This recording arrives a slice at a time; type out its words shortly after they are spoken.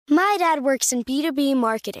My dad works in B2B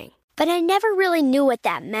marketing, but I never really knew what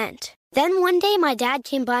that meant. Then one day my dad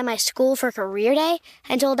came by my school for career day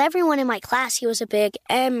and told everyone in my class he was a big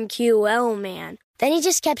MQL man. Then he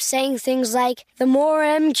just kept saying things like, the more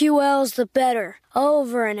MQLs, the better,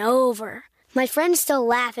 over and over. My friends still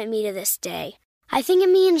laugh at me to this day. I think it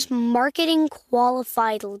means marketing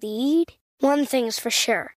qualified lead. One thing's for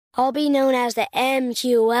sure, I'll be known as the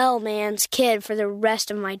MQL man's kid for the rest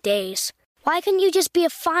of my days. Why couldn't you just be a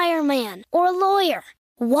fireman or a lawyer?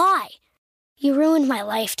 Why? You ruined my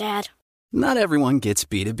life, Dad. Not everyone gets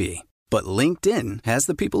B2B, but LinkedIn has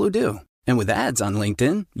the people who do. And with ads on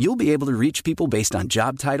LinkedIn, you'll be able to reach people based on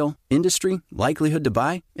job title, industry, likelihood to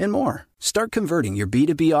buy, and more. Start converting your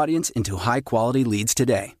B2B audience into high-quality leads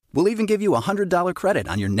today. We'll even give you a $100 credit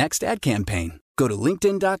on your next ad campaign. Go to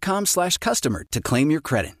linkedin.com/customer to claim your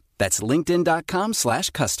credit. That's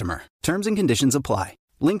linkedin.com/customer. Terms and conditions apply.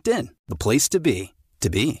 LinkedIn, the place to be, to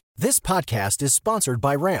be. This podcast is sponsored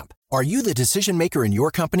by Ramp. Are you the decision maker in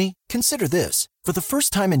your company? Consider this. For the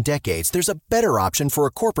first time in decades, there's a better option for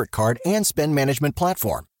a corporate card and spend management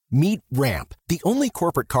platform. Meet Ramp, the only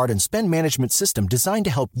corporate card and spend management system designed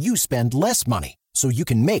to help you spend less money so you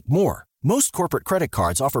can make more. Most corporate credit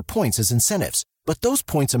cards offer points as incentives, but those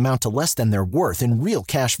points amount to less than their worth in real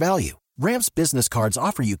cash value. Ramp's business cards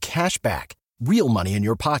offer you cash back, real money in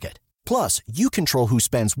your pocket. Plus, you control who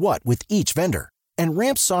spends what with each vendor. And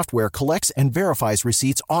Ramp's software collects and verifies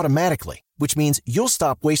receipts automatically, which means you'll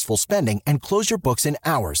stop wasteful spending and close your books in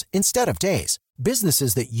hours instead of days.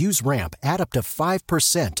 Businesses that use Ramp add up to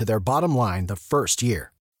 5% to their bottom line the first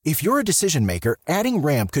year. If you're a decision maker, adding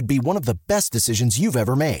Ramp could be one of the best decisions you've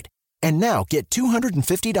ever made. And now get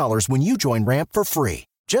 $250 when you join Ramp for free.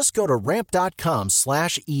 Just go to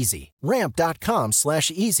ramp.com/easy.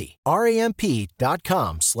 Ramp.com/easy.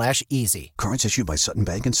 RAMP.com/easy. Cards issued by Sutton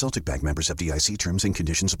Bank and Celtic Bank, members of FDIC. Terms and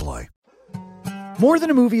conditions apply. More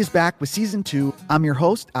Than a Movie is back with Season 2. I'm your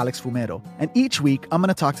host, Alex Fumero. And each week, I'm going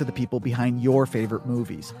to talk to the people behind your favorite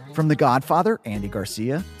movies. From The Godfather, Andy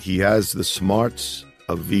Garcia. He has the smarts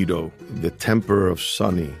of Vito, the temper of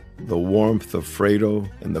Sonny, the warmth of Fredo,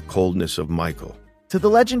 and the coldness of Michael. To the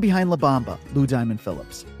legend behind La Bamba, Lou Diamond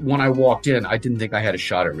Phillips. When I walked in, I didn't think I had a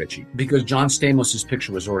shot at Richie because John Stamos'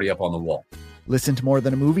 picture was already up on the wall. Listen to More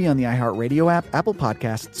Than a Movie on the iHeartRadio app, Apple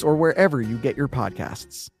Podcasts, or wherever you get your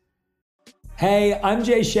podcasts. Hey, I'm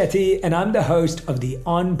Jay Shetty, and I'm the host of the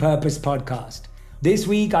On Purpose podcast. This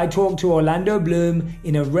week, I talked to Orlando Bloom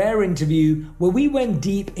in a rare interview where we went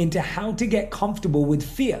deep into how to get comfortable with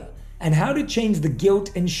fear and how to change the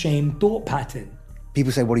guilt and shame thought pattern.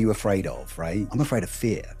 People say, what are you afraid of, right? I'm afraid of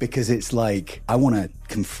fear because it's like I want to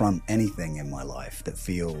confront anything in my life that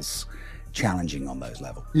feels challenging on those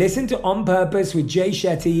levels. Listen to On Purpose with Jay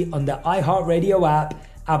Shetty on the iHeartRadio app,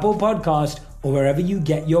 Apple Podcast, or wherever you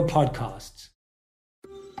get your podcasts.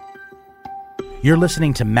 You're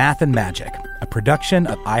listening to Math and Magic, a production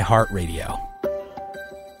of iHeartRadio.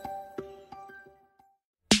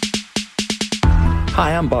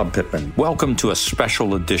 Hi, I'm Bob Pittman. Welcome to a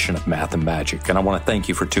special edition of Math and Magic, and I want to thank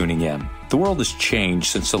you for tuning in. The world has changed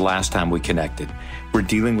since the last time we connected. We're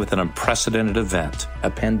dealing with an unprecedented event, a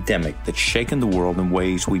pandemic that's shaken the world in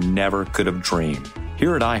ways we never could have dreamed.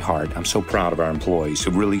 Here at iHeart, I'm so proud of our employees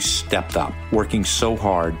who really stepped up, working so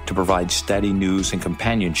hard to provide steady news and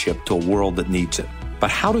companionship to a world that needs it.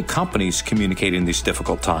 But how do companies communicate in these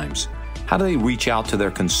difficult times? How do they reach out to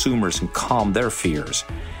their consumers and calm their fears?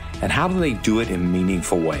 And how do they do it in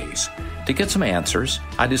meaningful ways? To get some answers,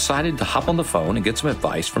 I decided to hop on the phone and get some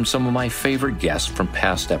advice from some of my favorite guests from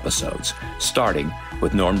past episodes, starting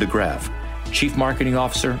with Norm de Greve, Chief Marketing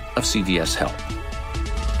Officer of CVS Health.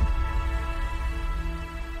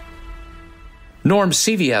 Norm,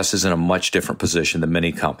 CVS is in a much different position than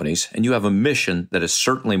many companies, and you have a mission that is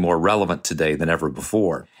certainly more relevant today than ever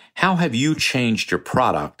before. How have you changed your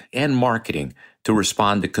product and marketing to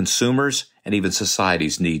respond to consumers and even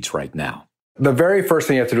society's needs right now? The very first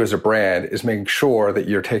thing you have to do as a brand is making sure that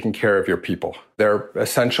you're taking care of your people. They're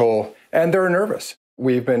essential and they're nervous.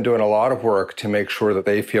 We've been doing a lot of work to make sure that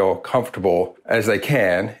they feel comfortable as they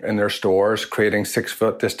can in their stores, creating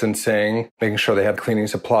 6-foot distancing, making sure they have cleaning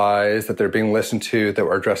supplies, that they're being listened to, that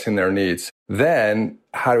we're addressing their needs. Then,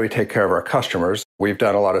 how do we take care of our customers? We've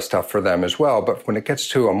done a lot of stuff for them as well. But when it gets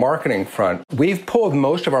to a marketing front, we've pulled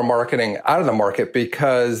most of our marketing out of the market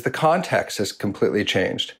because the context has completely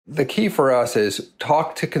changed. The key for us is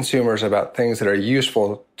talk to consumers about things that are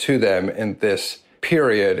useful to them in this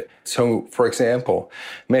period. So, for example,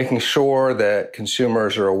 making sure that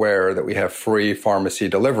consumers are aware that we have free pharmacy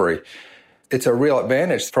delivery. It's a real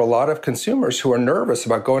advantage for a lot of consumers who are nervous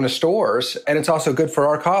about going to stores. And it's also good for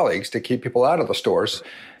our colleagues to keep people out of the stores.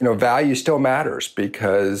 Value still matters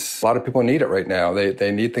because a lot of people need it right now.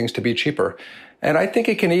 They need things to be cheaper. And I think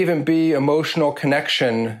it can even be emotional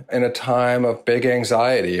connection in a time of big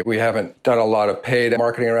anxiety. We haven't done a lot of paid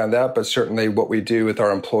marketing around that, but certainly what we do with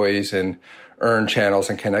our employees and earn channels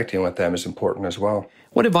and connecting with them is important as well.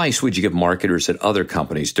 What advice would you give marketers at other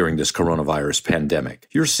companies during this coronavirus pandemic?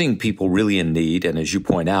 You're seeing people really in need, and as you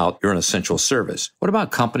point out, you're an essential service. What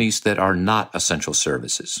about companies that are not essential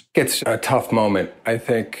services? It's a tough moment. I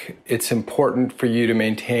think it's important for you to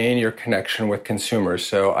maintain your connection with consumers.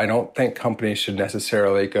 So I don't think companies should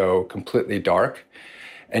necessarily go completely dark.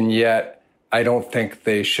 And yet, I don't think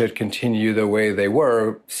they should continue the way they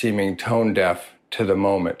were, seeming tone deaf to the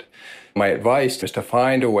moment. My advice is to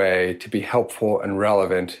find a way to be helpful and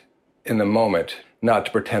relevant in the moment, not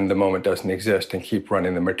to pretend the moment doesn't exist and keep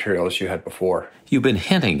running the materials you had before. You've been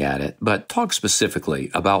hinting at it, but talk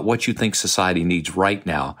specifically about what you think society needs right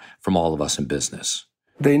now from all of us in business.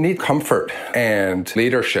 They need comfort and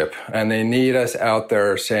leadership, and they need us out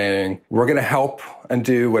there saying, we're going to help and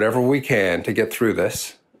do whatever we can to get through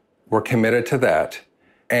this. We're committed to that.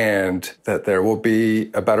 And that there will be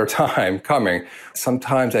a better time coming.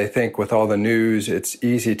 Sometimes I think with all the news, it's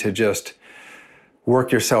easy to just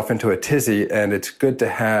work yourself into a tizzy, and it's good to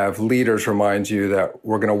have leaders remind you that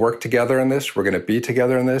we're going to work together in this, we're going to be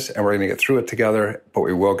together in this, and we're going to get through it together, but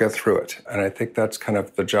we will get through it. And I think that's kind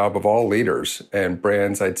of the job of all leaders, and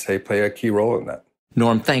brands, I'd say, play a key role in that.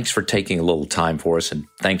 Norm, thanks for taking a little time for us, and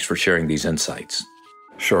thanks for sharing these insights.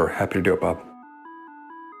 Sure, happy to do it, Bob.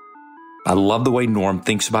 I love the way Norm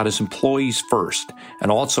thinks about his employees first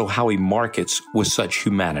and also how he markets with such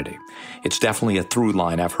humanity. It's definitely a through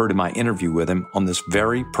line I've heard in my interview with him on this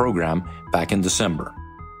very program back in December.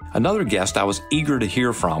 Another guest I was eager to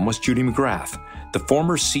hear from was Judy McGrath, the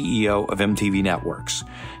former CEO of MTV Networks.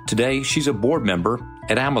 Today, she's a board member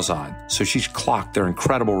at Amazon, so she's clocked their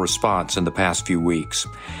incredible response in the past few weeks.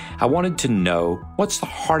 I wanted to know what's the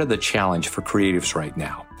heart of the challenge for creatives right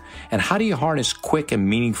now. And how do you harness quick and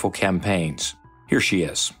meaningful campaigns? Here she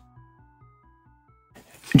is.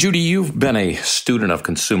 Judy, you've been a student of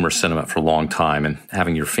consumer sentiment for a long time, and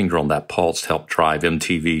having your finger on that pulse helped drive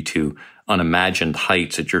MTV to unimagined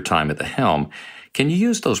heights at your time at the helm. Can you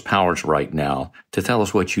use those powers right now to tell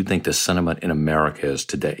us what you think the sentiment in America is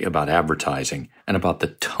today about advertising and about the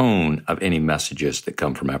tone of any messages that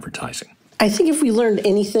come from advertising? I think if we learned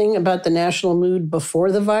anything about the national mood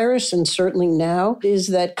before the virus, and certainly now, is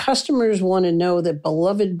that customers want to know that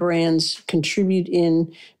beloved brands contribute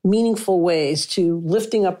in meaningful ways to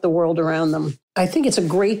lifting up the world around them. I think it's a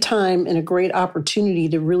great time and a great opportunity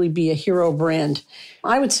to really be a hero brand.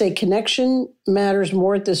 I would say connection matters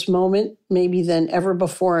more at this moment, maybe than ever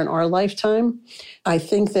before in our lifetime. I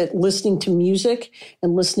think that listening to music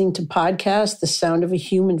and listening to podcasts, the sound of a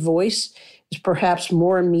human voice, is perhaps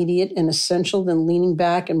more immediate and essential than leaning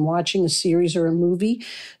back and watching a series or a movie.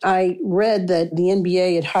 I read that the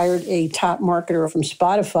NBA had hired a top marketer from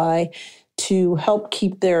Spotify to help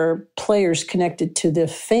keep their players connected to the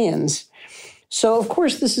fans. So, of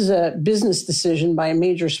course, this is a business decision by a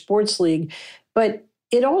major sports league, but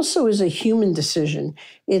it also is a human decision.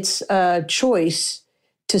 It's a choice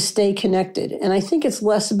to stay connected. And I think it's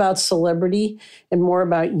less about celebrity and more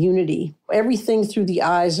about unity. Everything through the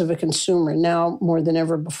eyes of a consumer now more than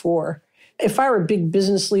ever before. If I were a big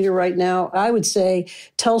business leader right now, I would say,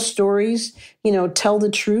 tell stories, tell the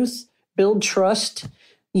truth, build trust,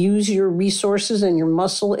 use your resources and your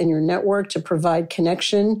muscle and your network to provide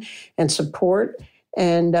connection and support.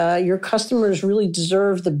 And your customers really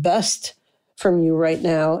deserve the best from you right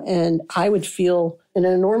now. And I would feel an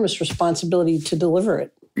enormous responsibility to deliver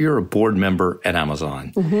it. You're a board member at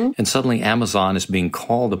Amazon, and suddenly Amazon is being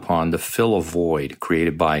called upon to fill a void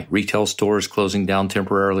created by retail stores closing down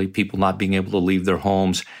temporarily, people not being able to leave their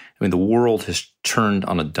homes. I mean, the world has turned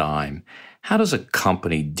on a dime. How does a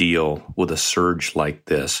company deal with a surge like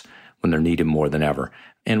this when they're needed more than ever?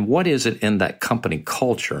 And what is it in that company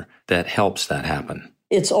culture that helps that happen?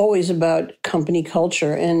 It's always about company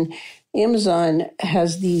culture, and Amazon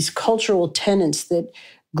has these cultural tenets that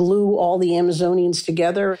glue all the Amazonians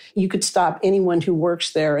together. You could stop anyone who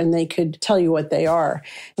works there and they could tell you what they are.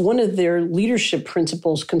 One of their leadership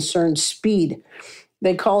principles concerns speed.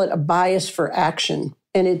 They call it a bias for action.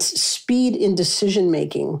 And it's speed in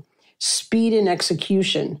decision-making, speed in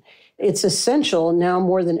execution. It's essential now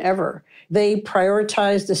more than ever. They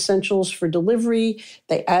prioritized essentials for delivery.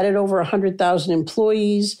 They added over 100,000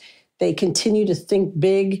 employees. They continue to think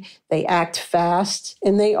big, they act fast,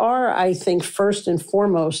 and they are, I think, first and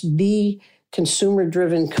foremost, the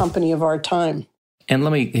consumer-driven company of our time. And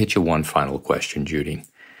let me hit you one final question, Judy.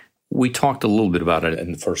 We talked a little bit about it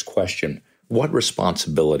in the first question. What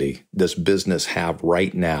responsibility does business have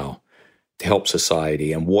right now to help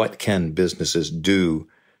society, and what can businesses do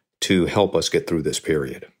to help us get through this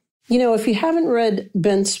period? You know, if you haven't read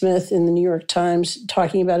Ben Smith in the New York Times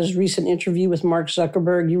talking about his recent interview with Mark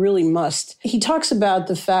Zuckerberg, you really must. He talks about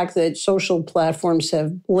the fact that social platforms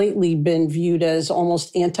have lately been viewed as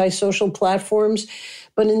almost antisocial platforms.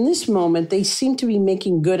 But in this moment, they seem to be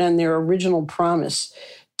making good on their original promise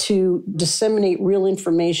to disseminate real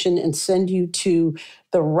information and send you to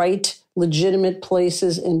the right legitimate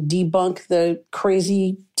places and debunk the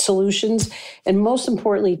crazy solutions, and most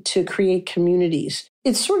importantly, to create communities.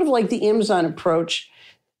 It's sort of like the Amazon approach.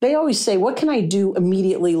 They always say, what can I do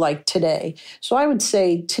immediately, like today? So I would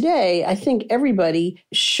say today, I think everybody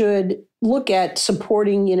should look at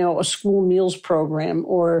supporting, a school meals program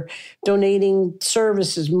or donating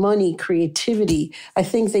services, money, creativity. I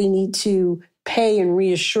think they need to pay and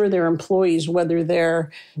reassure their employees, whether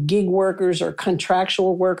they're gig workers or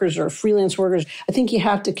contractual workers or freelance workers. I think you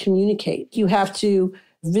have to communicate. You have to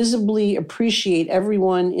visibly appreciate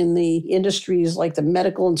everyone in the industries like the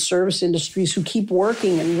medical and service industries who keep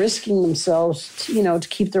working and risking themselves, to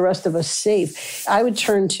keep the rest of us safe. I would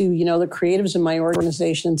turn to, the creatives in my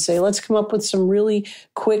organization and say, let's come up with some really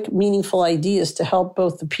quick, meaningful ideas to help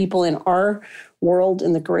both the people in our world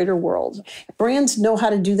and the greater world. Brands know how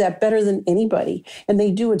to do that better than anybody, and they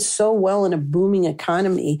do it so well in a booming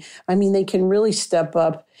economy. I mean, they can really step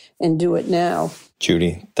up and do it now.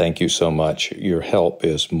 Judy, thank you so much. Your help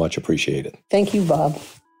is much appreciated. Thank you, Bob.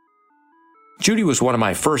 Judy was one of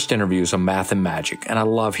my first interviews on Math and Magic, and I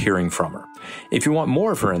love hearing from her. If you want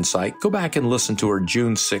more of her insight, go back and listen to her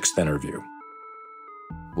June 6th interview.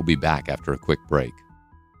 We'll be back after a quick break.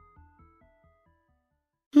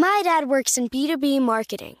 My dad works in B2B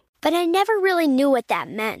marketing, but I never really knew what that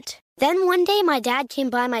meant. Then one day my dad came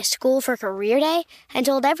by my school for career day and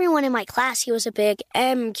told everyone in my class he was a big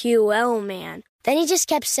MQL man. Then he just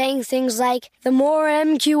kept saying things like, the more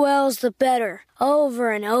MQLs, the better,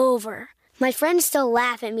 over and over. My friends still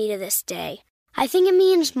laugh at me to this day. I think it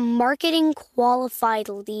means marketing qualified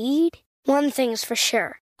lead. One thing's for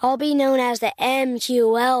sure, I'll be known as the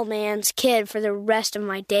MQL man's kid for the rest of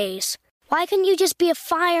my days. Why couldn't you just be a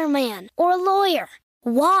fireman or a lawyer?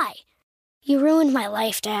 Why? You ruined my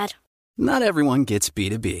life, Dad. Not everyone gets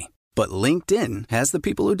B2B, but LinkedIn has the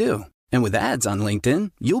people who do. And with ads on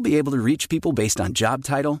LinkedIn, you'll be able to reach people based on job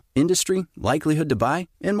title, industry, likelihood to buy,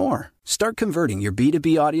 and more. Start converting your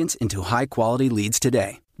B2B audience into high-quality leads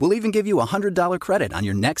today. We'll even give you a $100 credit on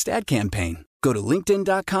your next ad campaign. Go to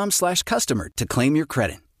linkedin.com/customer to claim your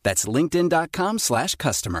credit. That's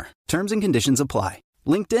linkedin.com/customer. Terms and conditions apply.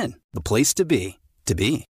 LinkedIn, the place to be, to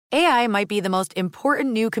be. AI might be the most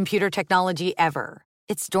important new computer technology ever.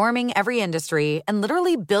 It's storming every industry, and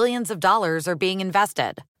literally billions of dollars are being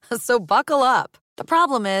invested. So buckle up. The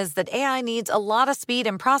problem is that AI needs a lot of speed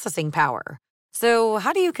and processing power. So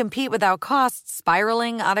how do you compete without costs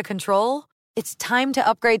spiraling out of control? It's time to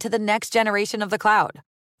upgrade to the next generation of the cloud.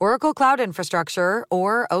 Oracle Cloud Infrastructure,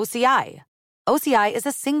 or OCI. OCI is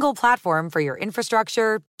a single platform for your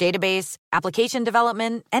infrastructure, database, application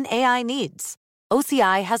development, and AI needs.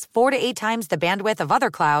 OCI has 4 to 8 times the bandwidth of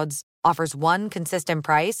other clouds, offers one consistent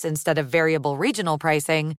price instead of variable regional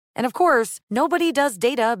pricing, and of course, nobody does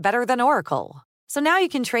data better than Oracle. So now you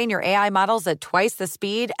can train your AI models at twice the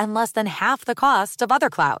speed and less than half the cost of other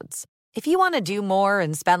clouds. If you want to do more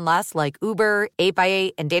and spend less like Uber,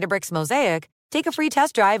 8x8, and Databricks Mosaic, take a free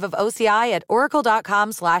test drive of OCI at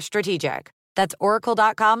oracle.com/strategic. That's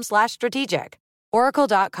oracle.com/strategic.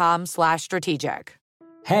 Oracle.com/strategic.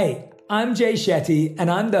 Hey, I'm Jay Shetty,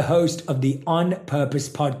 and I'm the host of the On Purpose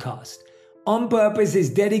podcast. On Purpose is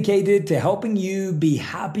dedicated to helping you be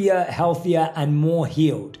happier, healthier, and more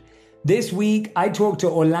healed. This week, I talked to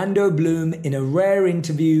Orlando Bloom in a rare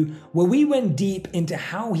interview where we went deep into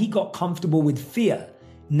how he got comfortable with fear,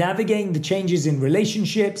 navigating the changes in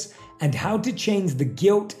relationships, and how to change the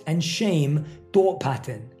guilt and shame thought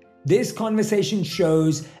pattern. This conversation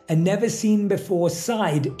shows a never-seen-before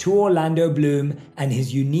side to Orlando Bloom and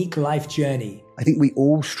his unique life journey. I think we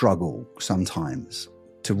all struggle sometimes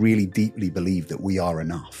to really deeply believe that we are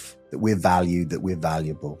enough, that we're valued, that we're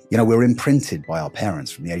valuable. We're imprinted by our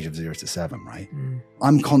parents from the age of 0 to 7, right?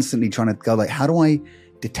 I'm constantly trying to go how do I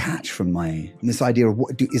detach from this idea of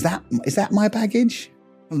is that my baggage?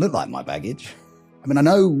 It doesn't look like my baggage. I mean, I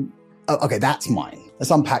know, okay, that's mine.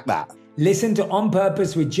 Let's unpack that. Listen to On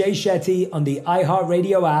Purpose with Jay Shetty on the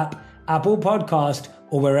iHeartRadio app, Apple Podcast,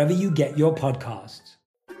 or wherever you get your podcasts.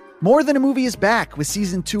 More Than a Movie is back with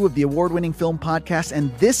season 2 of the award-winning film podcast,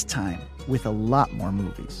 and this time with a lot more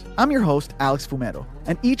movies. I'm your host, Alex Fumero,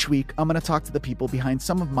 and each week I'm going to talk to the people behind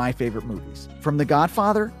some of my favorite movies. From The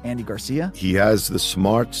Godfather, Andy Garcia. He has the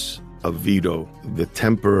smarts of Vito, the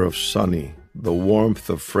temper of Sonny, the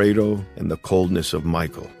warmth of Fredo, and the coldness of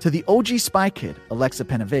Michael. To the OG Spy Kid, Alexa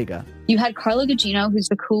Penavega. You had Carla Gugino, who's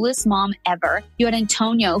the coolest mom ever. You had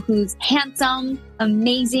Antonio, who's handsome,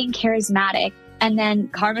 amazing, charismatic. And then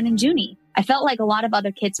Carmen and Junie. I felt like a lot of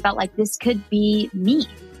other kids felt like this could be me.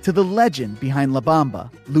 To the legend behind La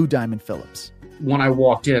Bamba, Lou Diamond Phillips. When I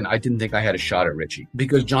walked in, I didn't think I had a shot at Richie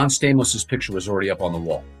because John Stamos' picture was already up on the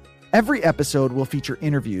wall. Every episode will feature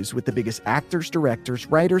interviews with the biggest actors, directors,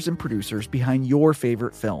 writers, and producers behind your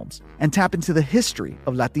favorite films and tap into the history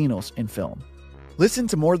of Latinos in film. Listen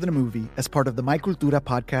to More Than a Movie as part of the My Cultura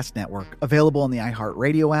podcast network, available on the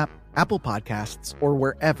iHeartRadio app, Apple Podcasts, or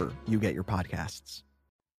wherever you get your podcasts.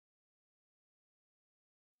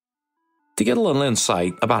 To get a little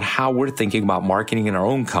insight about how we're thinking about marketing in our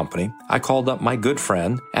own company, I called up my good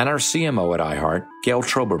friend and our CMO at iHeart, Gail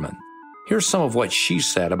Troberman. Here's some of what she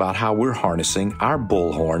said about how we're harnessing our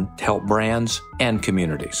bullhorn to help brands and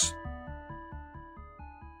communities.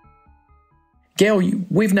 Gail,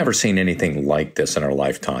 we've never seen anything like this in our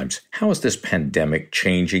lifetimes. How is this pandemic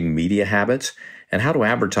changing media habits? And how do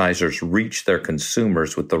advertisers reach their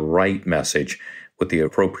consumers with the right message with the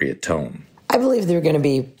appropriate tone? I believe there are going to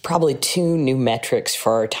be probably 2 new metrics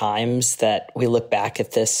for our times that we look back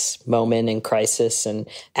at this moment in crisis and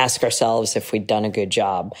ask ourselves if we'd done a good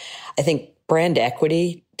job. I think brand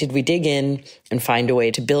equity. Did we dig in and find a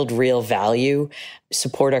way to build real value,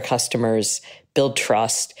 support our customers, build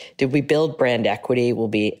trust? Did we build brand equity will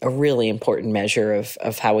be a really important measure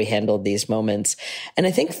of how we handled these moments. And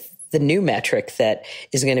I think the new metric that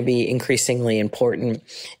is going to be increasingly important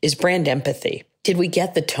is brand empathy. Did we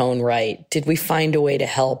get the tone right? Did we find a way to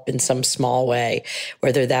help in some small way?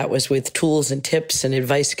 Whether that was with tools and tips and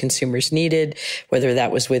advice consumers needed, whether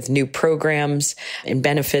that was with new programs and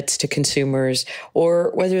benefits to consumers,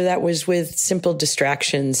 or whether that was with simple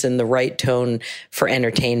distractions and the right tone for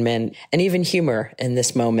entertainment and even humor in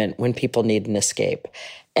this moment when people need an escape.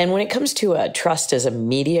 And when it comes to trust as a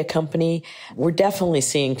media company, we're definitely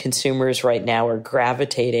seeing consumers right now are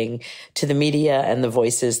gravitating to the media and the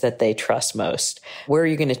voices that they trust most. Where are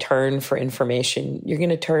you going to turn for information? You're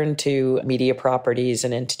going to turn to media properties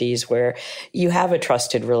and entities where you have a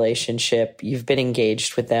trusted relationship. You've been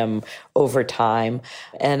engaged with them over time.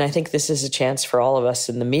 And I think this is a chance for all of us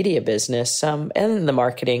in the media business and in the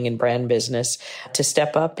marketing and brand business to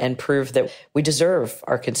step up and prove that we deserve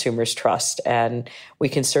our consumers' trust and we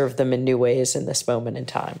can serve them in new ways in this moment in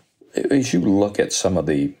time. As you look at some of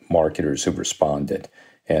the marketers who've responded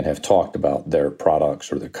and have talked about their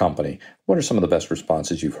products or their company, what are some of the best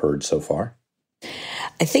responses you've heard so far?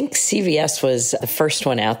 I think CVS was the first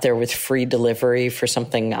one out there with free delivery for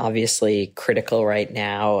something obviously critical right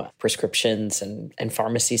now, prescriptions and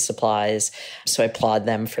pharmacy supplies. So I applaud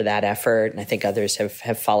them for that effort, and I think others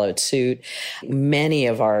have followed suit. Many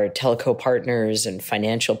of our telco partners and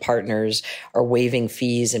financial partners are waiving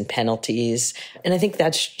fees and penalties, and I think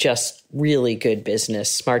that's just really good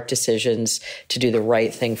business, smart decisions to do the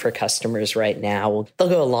right thing for customers right now. They'll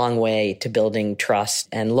go a long way to building trust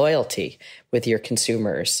and loyalty with your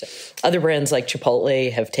consumers. Other brands like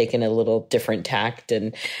Chipotle have taken a little different tact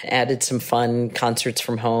and added some fun concerts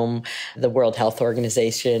from home. The World Health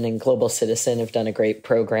Organization and Global Citizen have done a great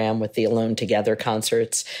program with the Alone Together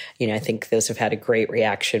concerts. I think those have had a great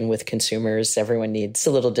reaction with consumers. Everyone needs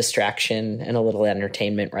a little distraction and a little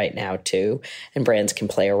entertainment right now too, and brands can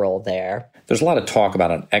play a role there. There's a lot of talk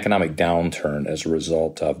about an economic downturn as a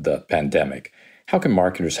result of the pandemic. How can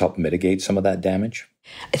marketers help mitigate some of that damage?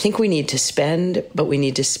 I think we need to spend, but we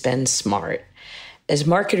need to spend smart. As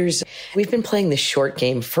marketers, we've been playing this short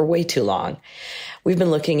game for way too long. We've been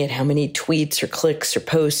looking at how many tweets or clicks or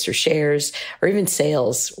posts or shares or even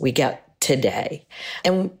sales we get today.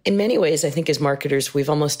 And in many ways, I think as marketers, we've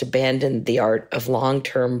almost abandoned the art of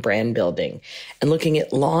long-term brand building and looking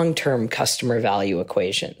at long-term customer value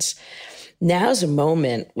equations. Now's a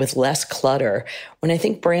moment with less clutter when I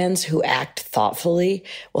think brands who act thoughtfully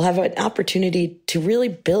will have an opportunity to really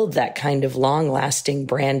build that kind of long-lasting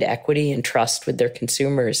brand equity and trust with their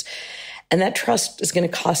consumers. And that trust is going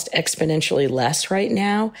to cost exponentially less right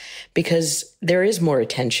now because there is more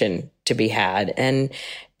attention to be had. And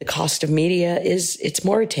The cost of media it's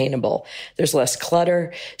more attainable. There's less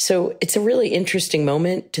clutter. So it's a really interesting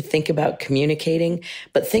moment to think about communicating,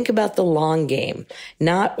 but think about the long game,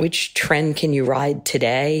 not which trend can you ride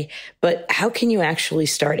today, but how can you actually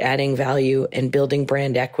start adding value and building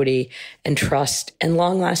brand equity and trust and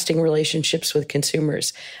long-lasting relationships with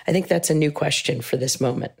consumers. I think that's a new question for this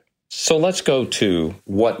moment. So let's go to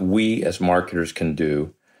what we as marketers can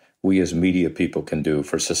do, we as media people can do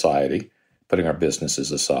for society, putting our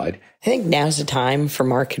businesses aside. I think now's the time for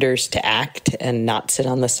marketers to act and not sit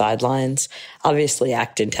on the sidelines. Obviously,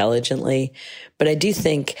 act intelligently. But I do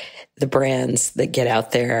think the brands that get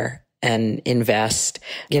out there and invest,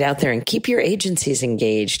 get out there and keep your agencies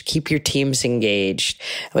engaged, keep your teams engaged,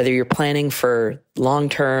 whether you're planning for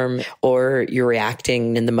long-term or you're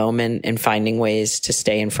reacting in the moment and finding ways to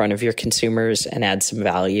stay in front of your consumers and add some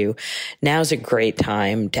value. Now's a great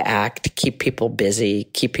time to act, keep people busy,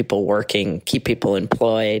 keep people working, keep people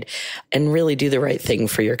employed, and really do the right thing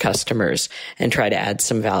for your customers and try to add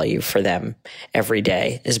some value for them every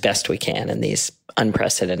day as best we can in these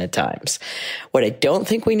unprecedented times. What I don't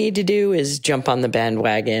think we need to do is jump on the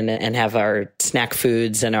bandwagon and have our snack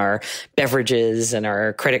foods and our beverages and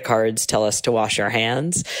our credit cards tell us to wash our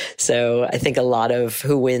hands. So I think a lot of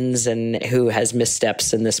who wins and who has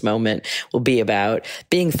missteps in this moment will be about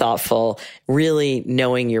being thoughtful, really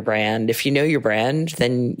knowing your brand. If you know your brand,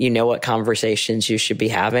 then you know what conversations you should be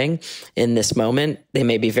having in this moment. They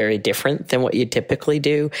may be very different than what you typically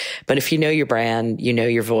do. But if you know your brand, you know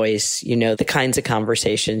your voice, you know the kinds of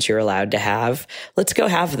conversations you're allowed to have, let's go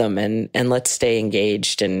have them and let's stay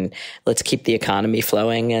engaged and let's keep the economy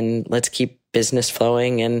flowing and let's keep business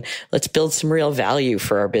flowing and let's build some real value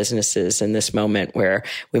for our businesses in this moment where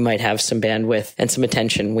we might have some bandwidth and some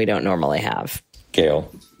attention we don't normally have.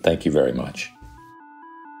 Gail, thank you very much.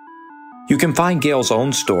 You can find Gail's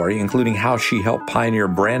own story, including how she helped pioneer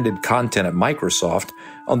branded content at Microsoft,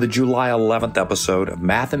 on the July 11th episode of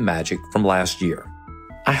Math and Magic from last year.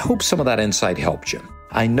 I hope some of that insight helped you.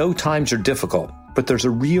 I know times are difficult, but there's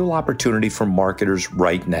a real opportunity for marketers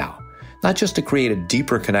right now. Not just to create a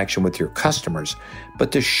deeper connection with your customers,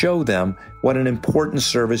 but to show them what an important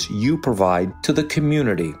service you provide to the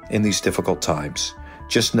community in these difficult times.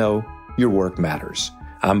 Just know your work matters.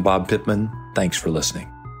 I'm Bob Pittman. Thanks for listening.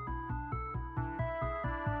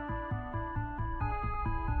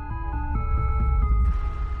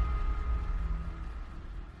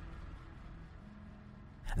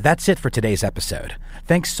 That's it for today's episode.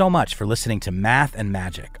 Thanks so much for listening to Math and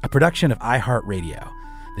Magic, a production of iHeartRadio.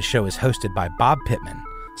 The show is hosted by Bob Pittman.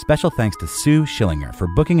 Special thanks to Sue Schillinger for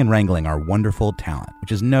booking and wrangling our wonderful talent,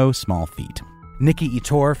 which is no small feat. Nikki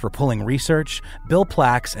Ettore for pulling research, Bill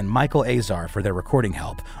Plax and Michael Azar for their recording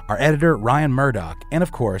help, our editor Ryan Murdoch, and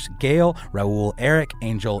of course, Gail, Raul, Eric,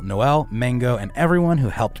 Angel, Noel, Mango, and everyone who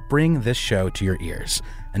helped bring this show to your ears.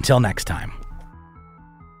 Until next time.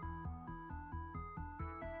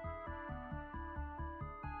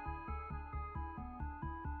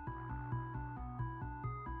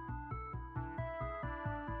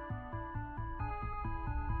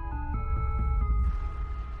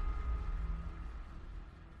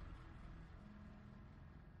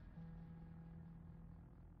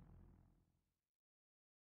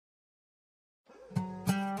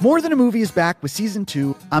 More Than a Movie is back with Season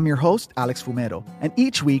 2. I'm your host, Alex Fumero, and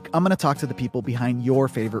each week I'm going to talk to the people behind your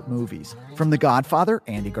favorite movies. From The Godfather,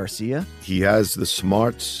 Andy Garcia. He has the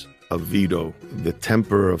smarts of Vito, the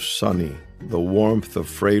temper of Sonny, the warmth of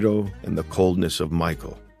Fredo, and the coldness of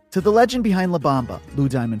Michael. To the legend behind La Bamba, Lou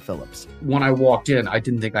Diamond Phillips. When I walked in, I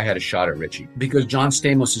didn't think I had a shot at Richie because John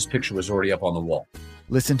Stamos' picture was already up on the wall.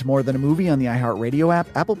 Listen to More Than a Movie on the iHeartRadio app,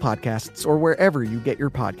 Apple Podcasts, or wherever you get your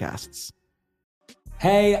podcasts.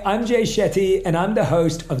 Hey, I'm Jay Shetty, and I'm the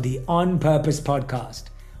host of the On Purpose podcast.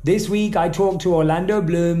 This week, I talked to Orlando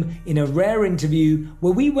Bloom in a rare interview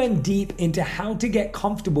where we went deep into how to get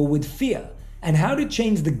comfortable with fear and how to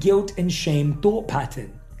change the guilt and shame thought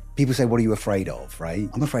pattern. People say, what are you afraid of, right?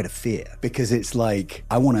 I'm afraid of fear because it's like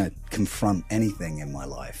I want to confront anything in my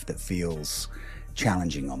life that feels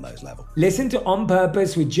challenging on those levels. Listen to On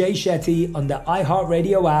Purpose with Jay Shetty on the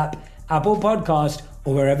iHeartRadio app, Apple Podcast,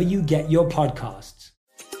 or wherever you get your podcasts.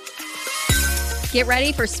 Get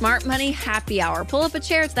ready for Smart Money Happy Hour. Pull up a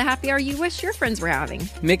chair. It's the happy hour you wish your friends were having.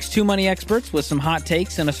 Mix two money experts with some hot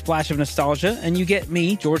takes and a splash of nostalgia, and you get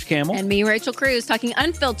me, George Kamel. And me, Rachel Cruz, talking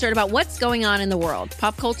unfiltered about what's going on in the world,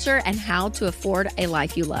 pop culture, and how to afford a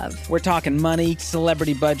life you love. We're talking money,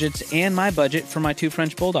 celebrity budgets, and my budget for my two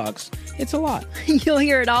French bulldogs. It's a lot. You'll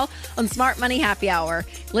hear it all on Smart Money Happy Hour.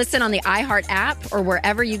 Listen on the iHeart app or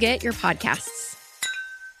wherever you get your podcasts.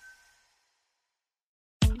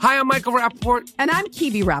 Hi, I'm Michael Rappaport. And I'm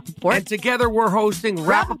Kibi Rappaport. And together we're hosting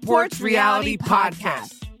Rappaport's Reality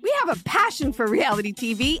Podcast. We have a passion for reality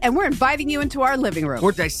TV, and we're inviting you into our living room.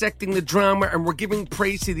 We're dissecting the drama, and we're giving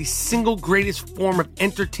praise to the single greatest form of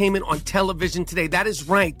entertainment on television today. That is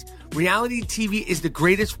right. Reality TV is the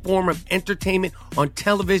greatest form of entertainment on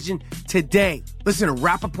television today. Listen to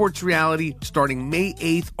Rappaport's Reality starting May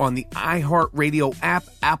 8th on the iHeartRadio app,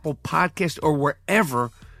 Apple Podcast, or wherever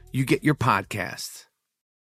you get your podcasts.